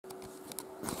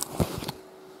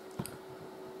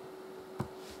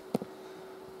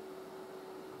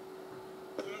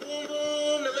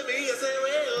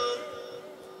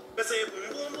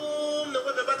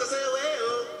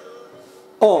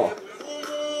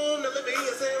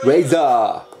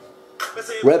RAZAR,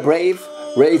 rap brave.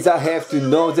 RAZAR have to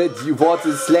know that you was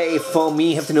a slave. For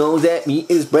me, have to know that me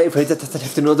is brave. RAZAR TAZAT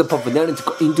have to know the pop down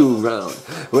into round.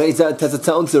 RAZAR TAZAT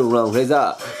sounds around.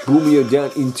 RAZAR boom you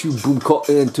down into boom call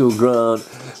into ground.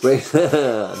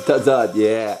 RAZAR TAZAT,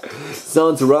 yeah,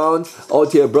 sounds around.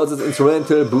 Out here brothers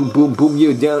instrumental. Boom boom boom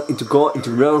you down into call into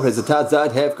round. RAZAR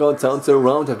TAZAT have got sounds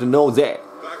around. Have to know that.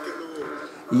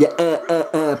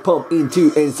 Yeah, pump into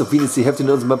and so Venus, you have to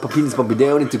know that my penis bump you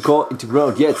down into core, into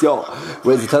ground, yes, yo.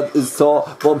 RAZAR TAZAT is saw,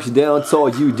 bump you down, saw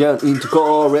you down into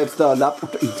core, rap style, lab,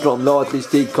 from Lord,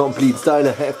 richtig, complete style,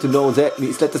 have to know that, me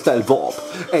is letter style, warp,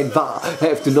 and war,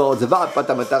 have to know the Wart, but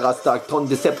I'm a Darastag, Ton,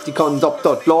 Decepticon,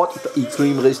 Dr. Lord,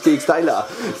 extreme, richtig, styler,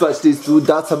 verstehst du,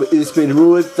 das habe ich bin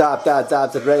Rules, das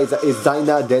RAZAR ist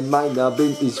seiner, denn meiner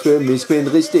bin ich für mich, bin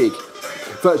richtig.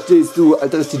 Verstehst du,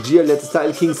 alter richtig Gier, letzter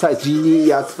Style, King Size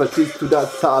Genius, verstehst du,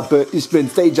 das habe ich bin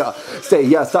Stager, stay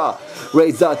ja star,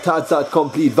 RAZAR TAZAT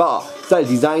complete war, Style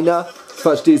Designer,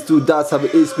 verstehst du, das habe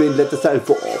ich bin letzter Style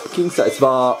for King Size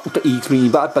war, unter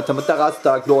Extreme Bad,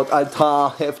 Batamatarastag, Lord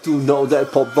Altar, have to know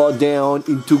that pop war down,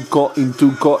 into core,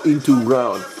 into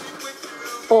round.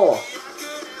 Oh,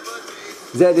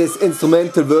 that is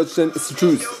instrumental version is the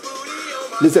truth.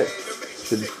 Listen.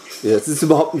 Ja, das ist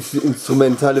überhaupt nicht die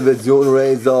instrumentale Version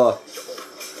RAZAR.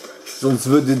 Sonst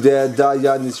würde der da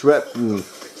ja nicht rappen.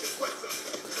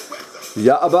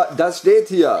 Ja, aber das steht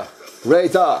hier.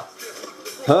 RAZAR.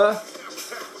 Hä?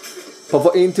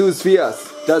 Papa into Spheres.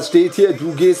 Das steht hier.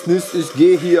 Du gehst nicht, ich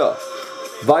geh hier.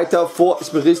 Weiter vor,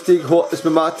 ich bin richtig hoch, ich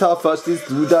bin Mata, verstehst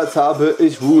du, das habe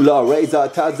ich Ruler,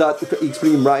 RAZAR TAZAT,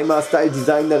 Extreme Rhymer, Style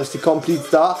Designer, richtig complete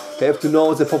Star. Have to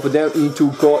know the pop down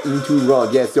into core, into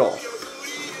round, yes, yo.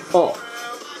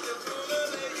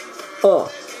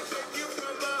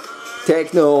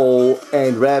 Techno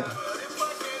and rap.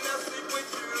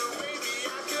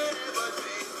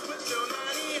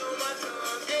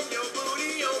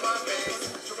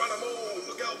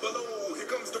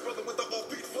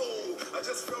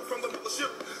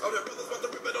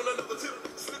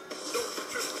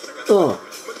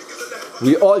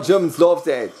 We all Germans love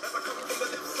that.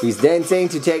 He's dancing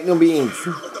to techno beats.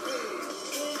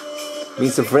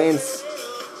 Meet some friends,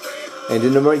 and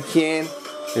an American,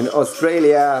 in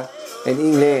Australia, and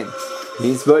England.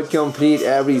 He's world complete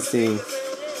everything.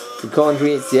 The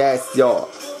countries, yes, yo.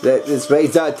 That is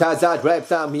RAZAR TAZAT rap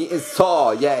time, he is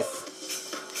tall, yes.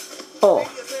 Oh.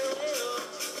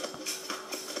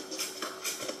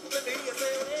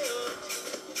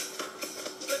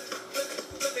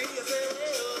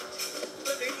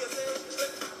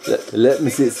 Let me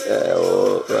see.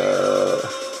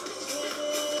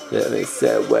 Let me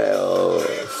say well.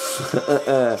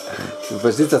 Du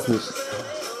verstehst das nicht.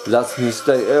 Lass mich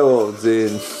dein Ego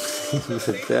sehen.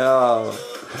 Ja.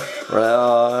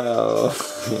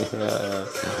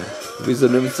 Wieso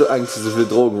nimmst du eigentlich so viel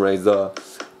Drogen, RAZAR?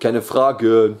 Keine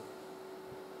Frage.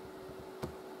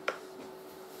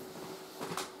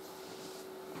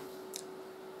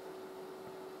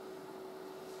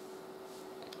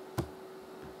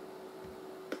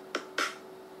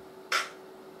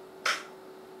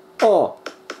 Oh.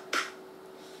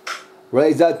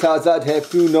 RAZAR TAZAT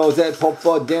have to know that pop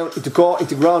war down into core,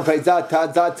 into ground. RAZAR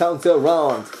TAZAT sounds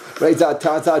around. RAZAR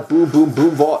TAZAT boom boom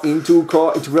boom war into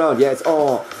core, into ground. Yes,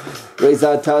 oh.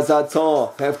 RAZAR TAZAT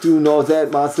song have to know that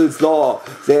muscles law.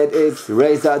 That is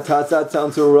RAZAR TAZAT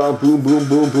sounds around. Boom boom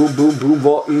boom boom boom boom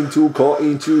war into core,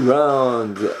 into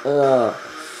round.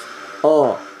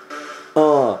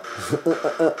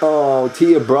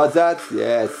 Dear brothers,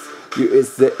 yes, you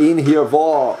is the in here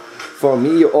war. For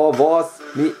me or was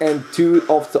me and two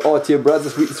of the Ortier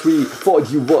brothers, we three. For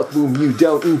you what boom you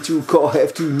down into core.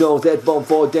 Have to know that bomb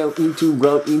fall down into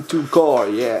round into core,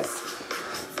 yes.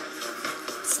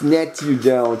 Snap you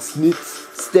down,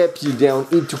 step you down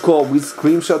into core with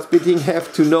screenshots spitting.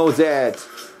 Have to know that.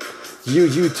 You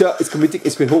is committing,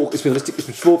 ich bin hoch, ich bin richtig, ich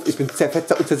bin schwupp, ich bin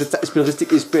Zerfetzer und Zersetzer, ich bin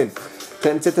richtig, ich bin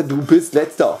Trendsetter, du bist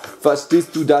letzter.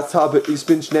 Verstehst du, das habe ich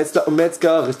bin Schnetzler und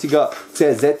Metzger, richtiger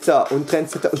Zersetzer und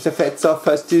Trendsetter und Zerfetzer.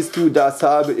 Verstehst du, das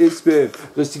habe ich bin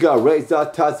richtiger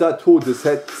RAZAR TAZAT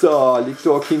Todeshetzer,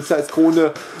 Liktor King Size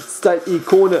Krone, Style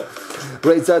Ikone.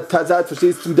 RAZAR TAZAT,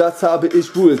 verstehst du, das habe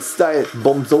ich Rules, Style,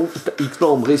 Bomb Zone,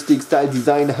 X-Bomb, richtig, Style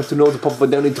Design, have to know the pop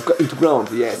down into ground,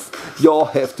 yes. You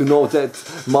have to know that,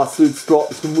 Muscles, Straw,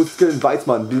 ich bin Muskeln,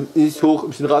 Weißmann, bin ich hoch,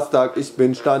 ich bin Rastag, ich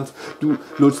bin Stand, du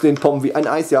lutschst den Pom wie ein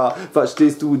Eis, ja.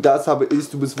 Verstehst du, das habe ich,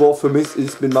 du bist Wurf für mich,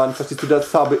 ich bin Mann, verstehst du,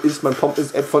 das habe ich, mein Pom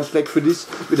ist App von Schleck für dich,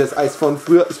 wie das Eis von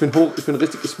früher, ich bin hoch, ich bin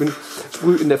richtig, ich bin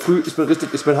früh in der Früh, ich bin richtig,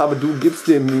 ich bin habe, du gibst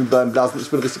dem Mühe beim Blasen, ich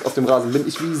bin richtig auf dem Rasen, bin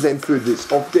ich wie Zen für dich,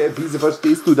 auf der Wiese,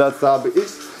 verstehst du, das habe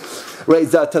ich.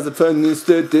 RAZAR, TAZAT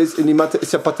vernistet dich in die Matte.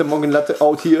 Ich hab Patte, morgen Latte,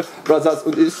 out hier. Brothers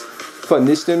und ich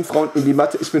vernichten Frauen in die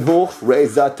Matte. Ich bin hoch.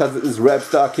 RAZAR, TAZAT ist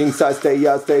Rapstar. King Size,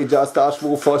 Stay just Star.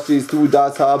 Wo verstehst du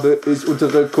das? Habe ich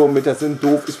untere Kommeter sind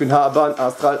doof. Ich bin Haban,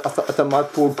 Astral,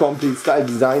 Atamat, Pol, Complete, Style,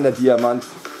 Designer, Diamant.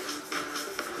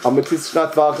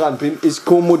 Amethyst-Stadt Waran, bin ich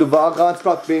Kommode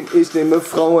Waran-Stadt, bin ich, nehme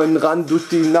Frauen ran, durch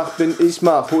die Nacht bin ich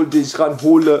mach, hol dich ran,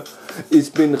 hole,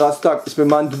 ich bin Rastak, ich bin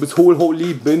Mann, du bist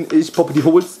holy, bin ich, Poppy, die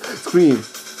holst, scream.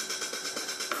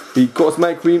 Because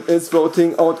my cream is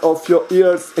floating out of your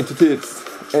ears into tits,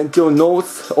 and your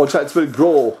nose, all child will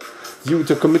grow. You,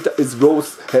 the committer is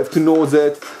gross, have to know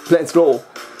that plants grow.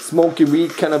 Smoky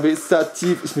Weed, Cannabis,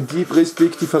 sativ, ich bin deep,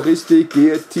 richtig, tiefer, richtig,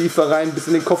 gehe tiefer rein, bis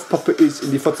in den Kopf poppe ich,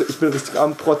 in die Fotze, ich bin richtig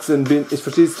am Protzen, bin ich,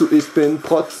 verstehst du, ich bin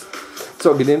Protz,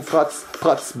 zeuge den Fratz,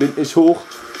 Pratz, bin ich hoch,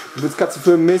 du bist Katze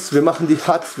für mich, wir machen die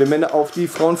Hatz, wir Männer auf die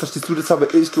Frauen, verstehst du, das habe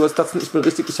ich, du hast Tatzen, ich bin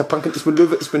richtig, ich hab Punken, ich bin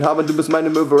Löwe, ich bin Haber, du bist meine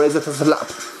Möwe, RAZAR, TAZAT.